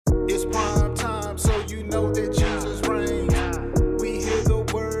It's prime time, so you know that Jesus reigns. We hear the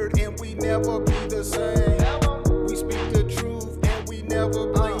word and we never be the same. We speak the truth and we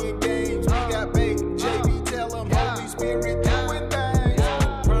never playing games. We got bait, JB, tell him Holy Spirit doing things.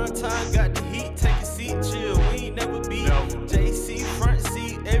 Prime time, got the heat, take a seat, chill. We ain't never beat. JC, front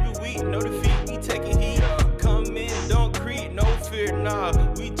seat, every week, no defeat, we taking heat. Come in, don't creep, no fear, nah.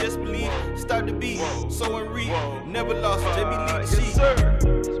 We just believe, start the beat, sow and reap, never lost, JB lead the sheep.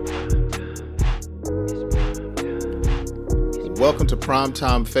 Welcome to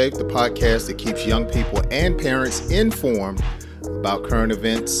Primetime Faith, the podcast that keeps young people and parents informed about current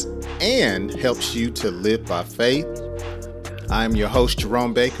events and helps you to live by faith. I'm your host,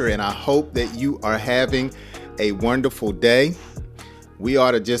 Jerome Baker, and I hope that you are having a wonderful day. We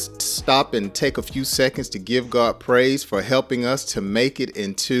ought to just stop and take a few seconds to give God praise for helping us to make it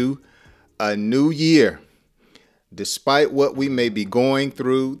into a new year. Despite what we may be going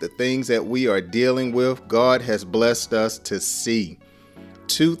through, the things that we are dealing with, God has blessed us to see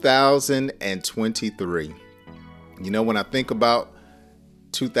 2023. You know, when I think about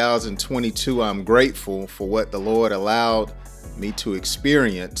 2022, I'm grateful for what the Lord allowed me to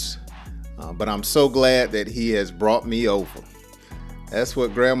experience, but I'm so glad that He has brought me over. That's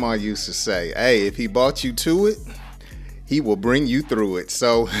what Grandma used to say. Hey, if He brought you to it, He will bring you through it.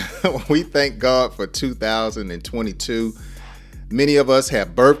 So we thank God for 2022. Many of us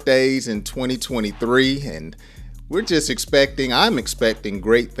have birthdays in 2023, and I'm expecting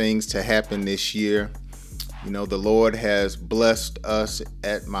great things to happen this year. You know, the Lord has blessed us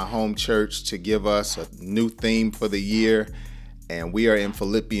at my home church to give us a new theme for the year. And we are in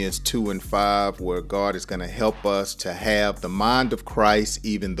Philippians 2:5, where God is going to help us to have the mind of Christ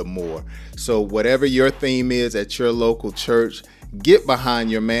even the more. So whatever your theme is at your local church, get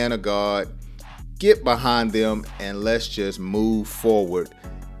behind your man of God, get behind them, and let's just move forward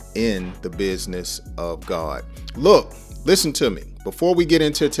in the business of God. Look, listen to me. Before we get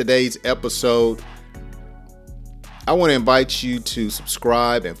into today's episode, I want to invite you to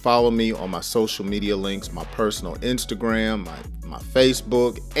subscribe and follow me on my social media links, my personal Instagram, my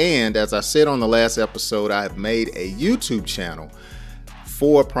Facebook, and as I said on the last episode, I have made a YouTube channel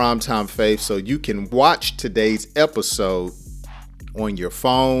for Primetime Faith, so you can watch today's episode on your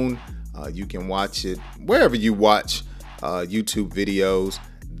phone. You can watch it wherever you watch YouTube videos.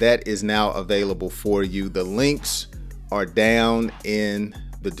 That is now available for you. The links are down in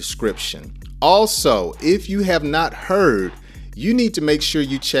the description. Also, if you have not heard, you need to make sure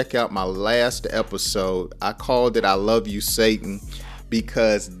you check out my last episode. I called it I Love You, Satan,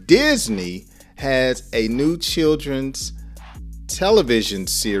 because Disney has a new children's television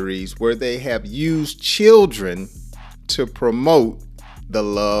series where they have used children to promote the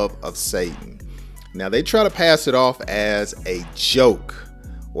love of Satan. Now, they try to pass it off as a joke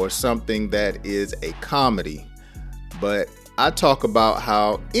or something that is a comedy, but I talk about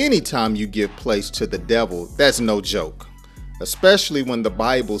how anytime you give place to the devil, that's no joke, especially when the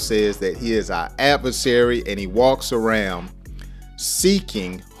Bible says that he is our adversary and he walks around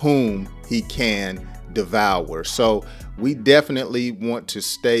seeking whom he can devour. So we definitely want to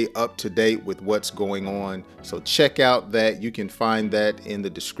stay up to date with what's going on. So check out that. You can find that in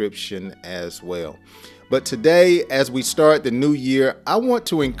the description as well. But today, as we start the new year, I want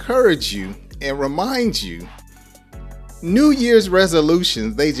to encourage you and remind you, New Year's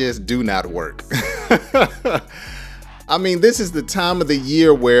resolutions, they just do not work. I mean, this is the time of the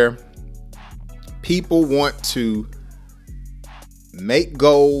year where people want to make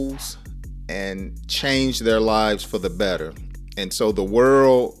goals and change their lives for the better. And so the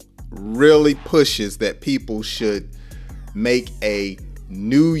world really pushes that people should make a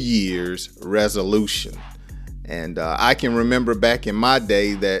New Year's resolution. And I can remember back in my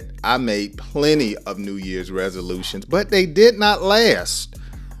day that I made plenty of New Year's resolutions, but they did not last.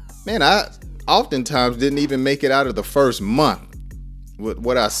 Man, I oftentimes didn't even make it out of the first month with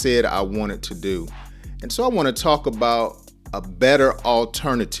what I said I wanted to do. And so I want to talk about a better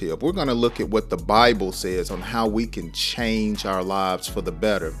alternative. We're going to look at what the Bible says on how we can change our lives for the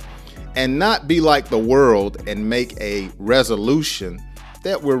better and not be like the world and make a resolution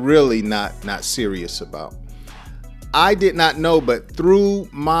that we're really not serious about. I did not know, but through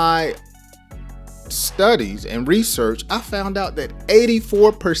my studies and research, I found out that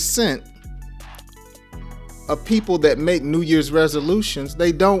 84% of people that make New Year's resolutions,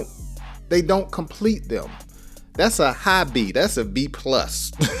 they don't complete them. That's a high B. That's a B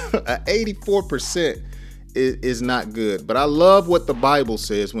plus. 84% is not good. But I love what the Bible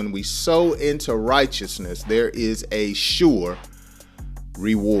says. When we sow into righteousness, there is a sure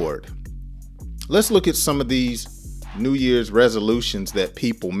reward. Let's look at some of these New Year's resolutions that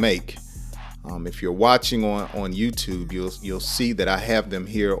people make. If you're watching on YouTube, you'll see that I have them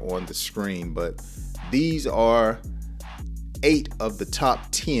here on the screen. But these are 8 of the top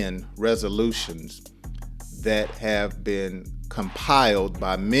 10 resolutions that have been compiled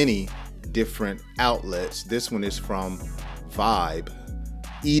by many different outlets. This one is from Vibe.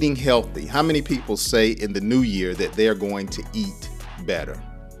 Eating healthy. How many people say in the new year that they're going to eat better?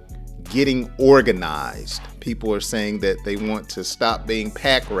 Getting organized. People are saying that they want to stop being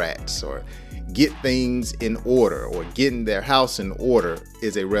pack rats or get things in order, or getting their house in order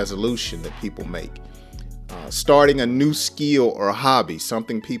is a resolution that people make. Starting a new skill or hobby,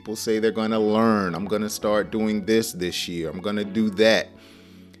 something people say they're going to learn. I'm going to start doing this year. I'm going to do that.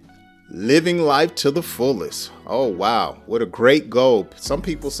 Living life to the fullest. Oh, wow. What a great goal. Some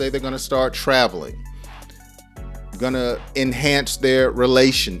people say they're going to start traveling, going to enhance their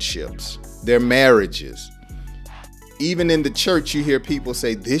relationships, their marriages. Even in the church, you hear people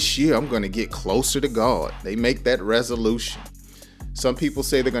say, this year I'm going to get closer to God. They make that resolution. Some people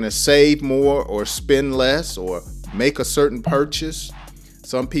say they're going to save more or spend less or make a certain purchase.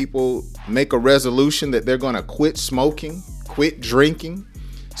 Some people make a resolution that they're going to quit smoking, quit drinking,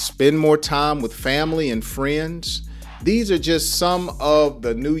 spend more time with family and friends. These are just some of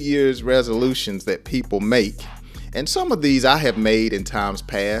the New Year's resolutions that people make. And some of these I have made in times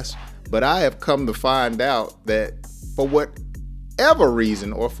past, but I have come to find out that for whatever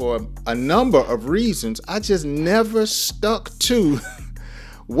reason, or for a number of reasons, I just never stuck to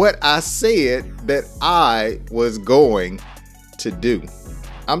what I said that I was going to do.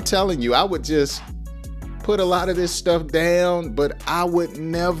 I'm telling you, I would just put a lot of this stuff down, but I would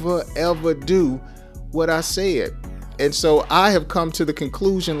never, ever do what I said. And so I have come to the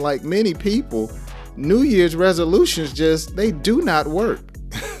conclusion, like many people, New Year's resolutions they do not work.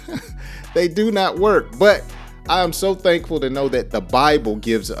 They do not work. But I am so thankful to know that the Bible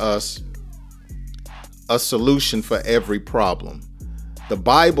gives us a solution for every problem. The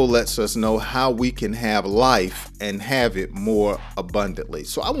Bible lets us know how we can have life and have it more abundantly.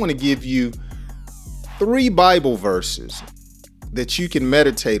 So I want to give you 3 Bible verses that you can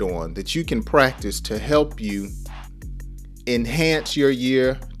meditate on, that you can practice to help you enhance your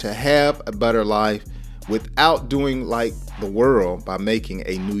year, to have a better life without doing like the world by making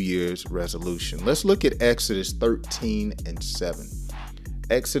a New Year's resolution. Let's look at Exodus 13:7.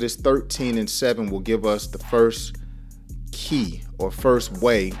 Exodus 13:7 will give us the first key or first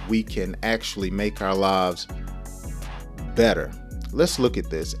way we can actually make our lives better. Let's look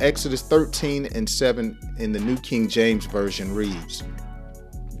at this. Exodus 13:7 in the New King James Version reads,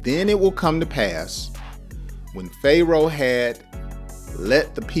 "Then it will come to pass, when Pharaoh had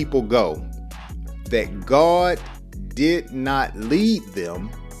let the people go, that God did not lead them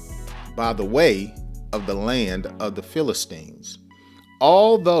by the way of the land of the Philistines,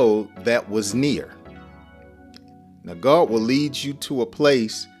 although that was near." Now, God will lead you to a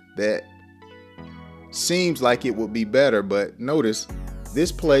place that seems like it would be better, but notice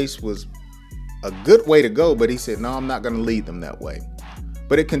this place was a good way to go, but he said, no, I'm not going to lead them that way.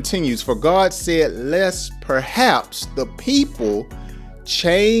 But it continues, "For God said, lest perhaps the people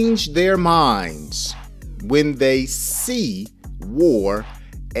change their minds when they see war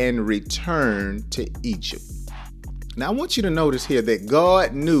and return to Egypt." Now, I want you to notice here that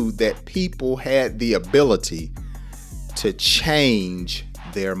God knew that people had the ability to change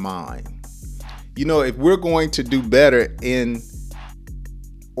their mind. You know, if we're going to do better in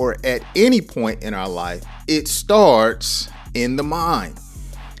or at any point in our life, it starts in the mind.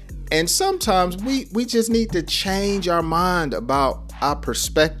 And sometimes we just need to change our mind about our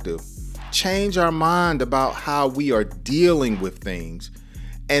perspective, change our mind about how we are dealing with things,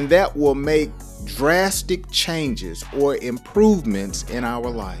 and that will make drastic changes or improvements in our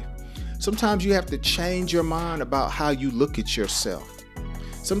life. Sometimes you have to change your mind about how you look at yourself.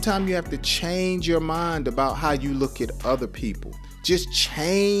 Sometimes you have to change your mind about how you look at other people. Just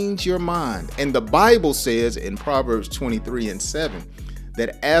change your mind. And the Bible says in Proverbs 23:7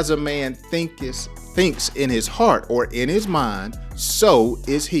 that as a man thinks in his heart or in his mind, so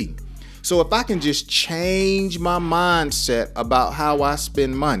is he. So if I can just change my mindset about how I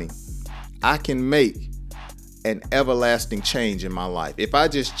spend money, I can make an everlasting change in my life. If I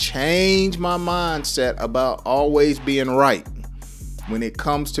just change my mindset about always being right when it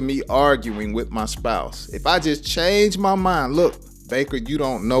comes to me arguing with my spouse, if I just change my mind, look, Baker, you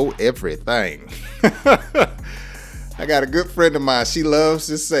don't know everything. I got a good friend of mine. She loves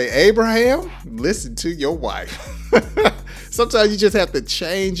to say, Abraham, listen to your wife. Sometimes you just have to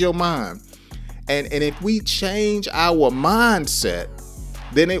change your mind. And if we change our mindset,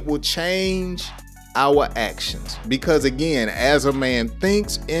 then it will change our actions. Because again, as a man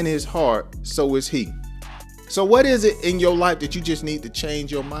thinks in his heart, so is he. So what is it in your life that you just need to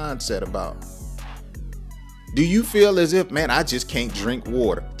change your mindset about? Do you feel as if, man, I just can't drink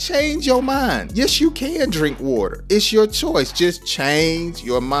water? Change your mind. Yes, you can drink water. It's your choice. Just change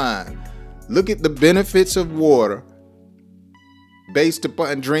your mind. Look at the benefits of water based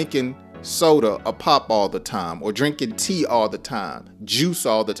upon drinking soda or pop all the time, or drinking tea all the time, juice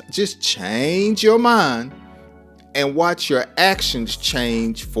all the time. Just change your mind and watch your actions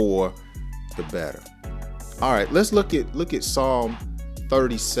change for the better. All right, let's look at Psalm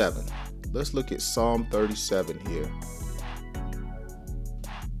 37. Let's look at Psalm 37 here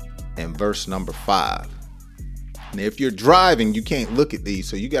and verse number 5. Now, if you're driving, you can't look at these,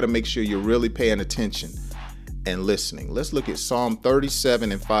 so you got to make sure you're really paying attention and listening. Let's look at Psalm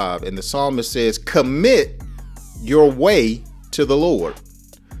 37 and 5. And the psalmist says, commit your way to the Lord.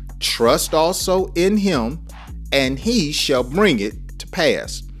 Trust also in him, and he shall bring it to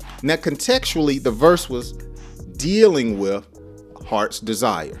pass. Now, contextually, the verse was dealing with heart's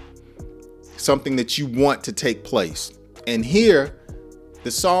desire, something that you want to take place. And here,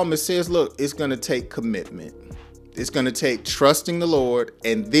 the psalmist says, look, it's going to take commitment. It's going to take trusting the Lord,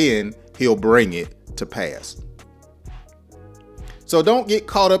 and then he'll bring it to pass. So don't get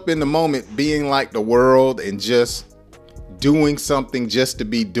caught up in the moment being like the world and just doing something just to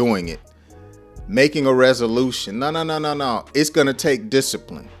be doing it. Making a resolution. No. It's going to take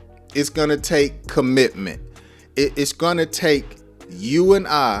discipline. It's going to take commitment. It's going to take you and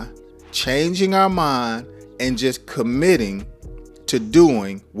I changing our mind and just committing to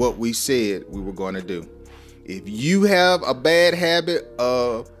doing what we said we were going to do. If you have a bad habit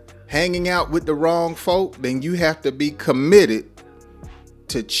of hanging out with the wrong folk, then you have to be committed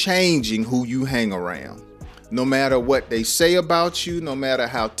to changing who you hang around. No matter what they say about you, no matter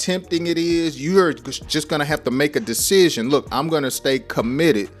how tempting it is, you're just going to have to make a decision. Look, I'm going to stay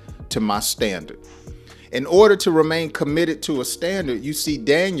committed to my standard. In order to remain committed to a standard, you see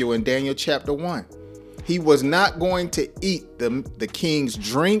Daniel in Daniel chapter 1. He was not going to eat the king's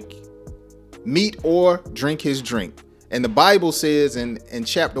meat or drink his drink. And the Bible says in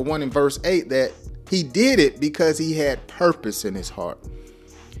chapter 1 and verse 8 that he did it because he had purpose in his heart.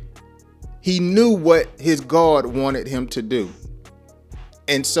 He knew what his God wanted him to do.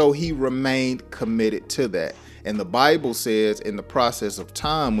 And so he remained committed to that. And the Bible says in the process of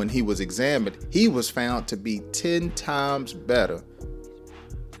time, when he was examined, he was found to be 10 times better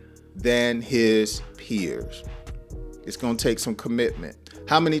than his peers. It's going to take some commitment.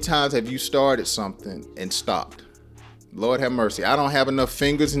 How many times have you started something and stopped? Lord have mercy. I don't have enough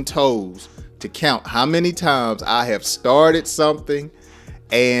fingers and toes to count how many times I have started something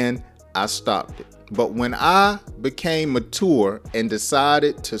and I stopped it. But when I became mature and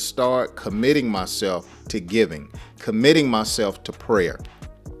decided to start committing myself to giving, committing myself to prayer,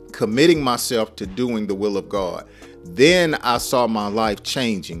 committing myself to doing the will of God, then I saw my life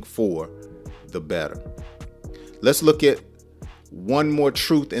changing for the better. Let's look at one more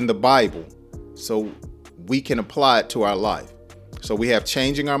truth in the Bible so we can apply it to our life. So we have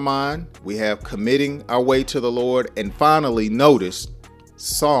changing our mind, we have committing our way to the Lord, and finally, notice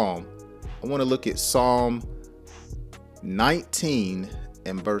I want to look at Psalm 19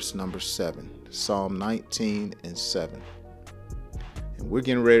 and verse number 7. Psalm 19 and 7. And we're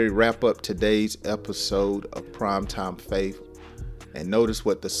getting ready to wrap up today's episode of Primetime Faith. And notice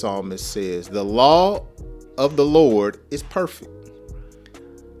what the psalmist says. The law of the Lord is perfect.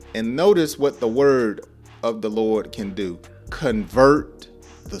 And notice what the word of the Lord can do. Convert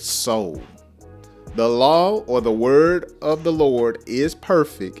the soul. The law or the word of the Lord is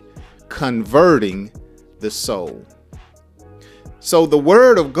perfect, converting the soul. So the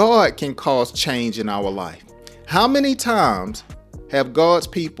word of God can cause change in our life. How many times have God's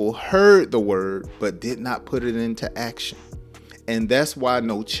people heard the word but did not put it into action? And that's why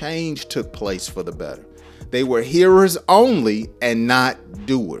no change took place for the better. They were hearers only and not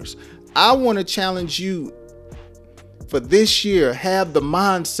doers. I want to challenge you for this year, have the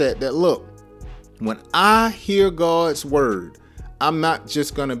mindset that, look, when I hear God's word, I'm not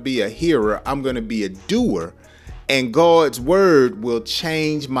just going to be a hearer, I'm going to be a doer. And God's word will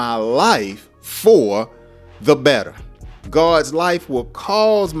change my life for the better. God's life will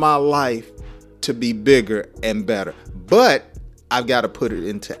cause my life to be bigger and better. But I've got to put it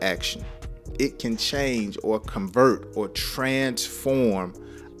into action. It can change or convert or transform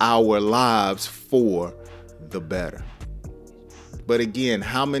our lives for the better. But again,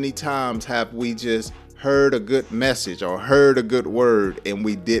 how many times have we just heard a good message or heard a good word and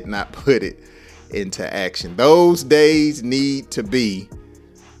we did not put it into action? Those days need to be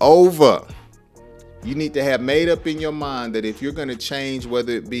over. You need to have made up in your mind that if you're going to change,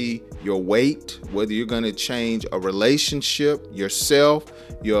 whether it be your weight, whether you're going to change a relationship, yourself,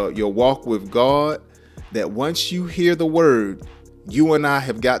 your walk with God, that once you hear the word, you and I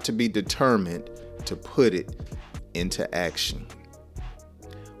have got to be determined to put it into action.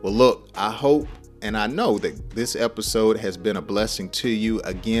 Well, look, I hope and I know that this episode has been a blessing to you.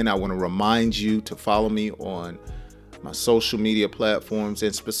 Again, I want to remind you to follow me on my social media platforms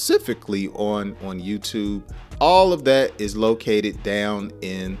and specifically on YouTube. All of that is located down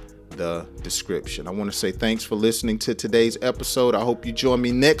in the description. I want to say thanks for listening to today's episode. I hope you join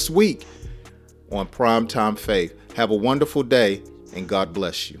me next week on Primetime Faith. Have a wonderful day and God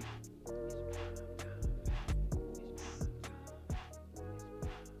bless you.